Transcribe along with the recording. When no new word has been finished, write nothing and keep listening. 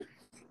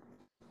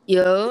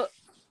Yo,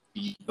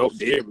 Oh,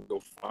 there we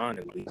go.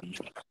 Finally.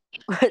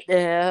 what the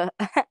hell?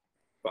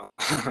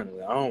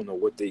 Finally. I don't know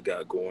what they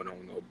got going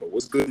on though, but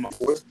what's good, my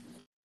boy?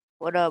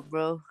 What up,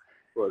 bro?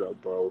 What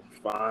up, bro?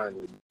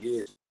 Finally.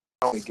 Yeah.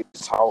 I don't get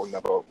to talking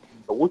about.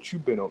 But what you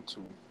been up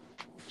to?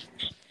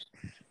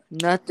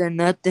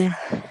 Nothing.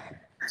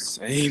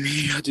 Same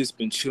here. I just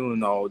been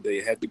chilling all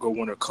day. Had to go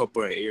run a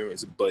couple of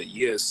errands, but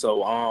yeah.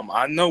 So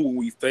I know when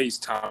we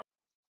FaceTime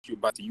you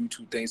about the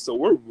YouTube thing. So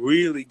what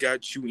really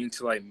got you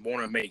into like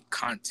want to make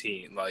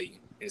content like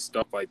and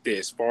stuff like that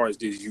as far as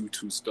this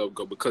YouTube stuff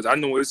go? Because I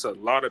know it's a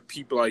lot of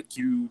people like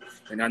you,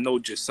 and I know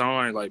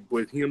Jason, like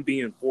with him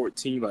being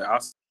 14, like I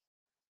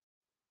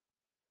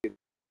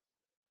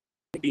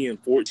being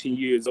 14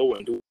 years old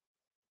and doing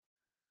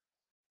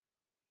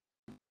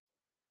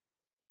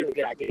a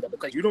good idea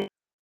because you don't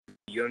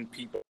young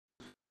people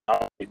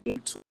out there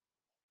YouTube,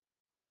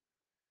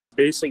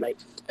 basically like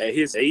at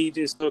his age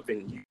and stuff,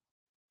 and you.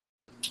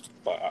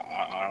 But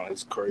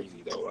it's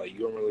crazy though. Like you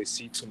don't really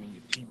see too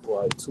many people,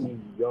 like too many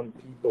young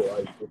people,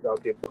 like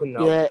without there putting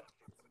out. Yeah,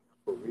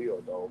 For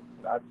real though,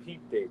 I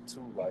peeped that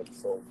too. Like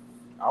so,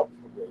 I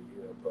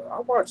but I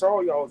watch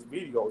all y'all's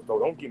videos though.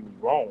 Don't get me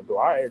wrong though.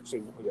 I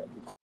actually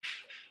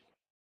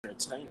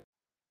entertain.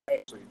 I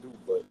actually do,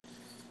 but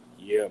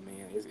yeah,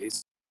 man,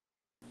 it's.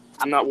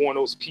 I'm not one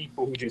of those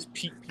people who just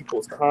peep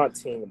people's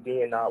content and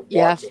then not I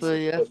watch it. feel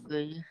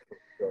you.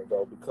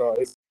 Though, because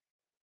it's,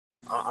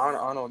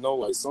 I don't know.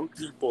 Like some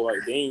people,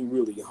 like they ain't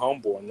really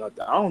humble or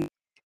nothing. I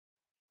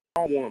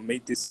don't want to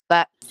make this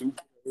But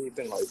stupid or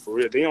anything like for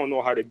real. They don't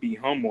know how to be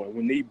humble, and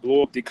when they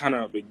blow up, they kind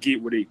of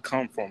forget where they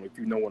come from. If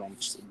you know what I'm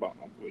about,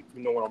 if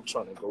you know what I'm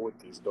trying to go with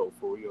this though,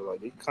 for real,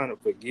 like they kind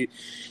of forget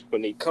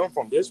when they come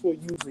from. That's what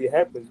usually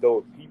happens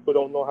though. People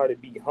don't know how to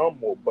be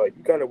humble, but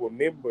you gotta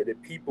remember the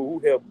people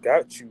who have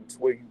got you to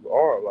where you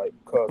are, like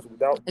because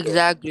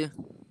exactly.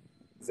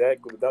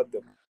 without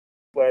the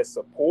slash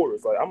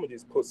supporters. Like I'm gonna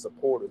just put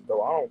supporters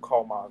though. I don't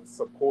call my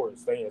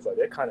supporters fans. Like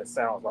that kind of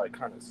sounds like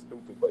kind of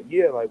stupid. But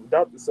yeah, like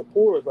without the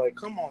supporters, like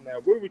come on now,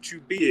 where would you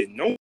be at?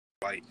 No,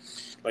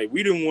 like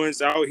we the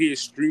ones out here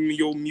streaming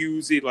your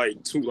music,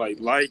 like to like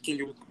liking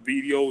your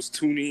videos,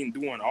 tuning in,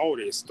 doing all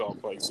that stuff.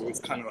 Like so, it's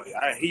kind of like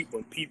I hate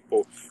when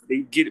people they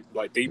get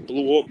like they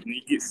blow up and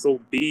they get so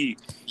big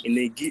and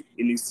they get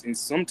and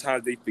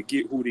sometimes they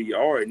forget who they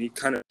are and they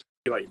kind of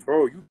like,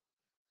 bro, you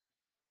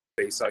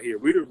face out here.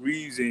 We're the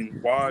reason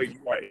why you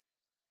like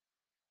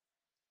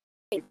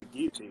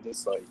forget it.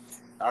 It's like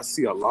I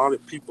see a lot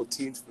of people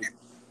tend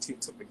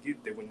to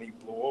forget that when they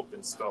blow up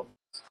and stuff.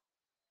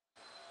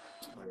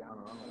 Like,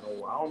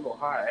 I don't know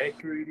how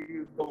accurate it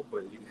is though, but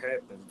it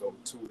happens though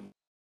too.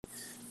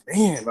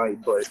 Man,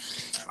 like, but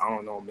I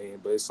don't know, man.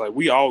 But it's like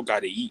we all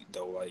gotta eat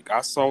though. Like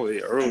I saw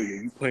it earlier.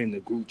 You put in the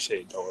group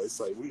chat though. It's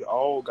like we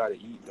all gotta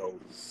eat though.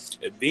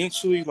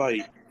 Eventually,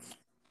 like,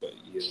 but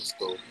yeah.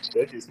 So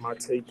that's just my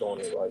take on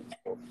it. Like,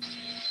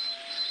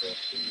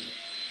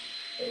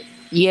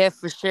 Yeah,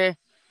 for sure.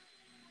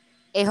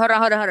 Hey, hold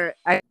on.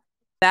 I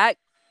back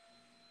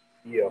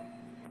yeah.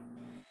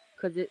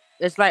 because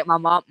it's like my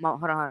mom.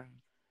 Hold on.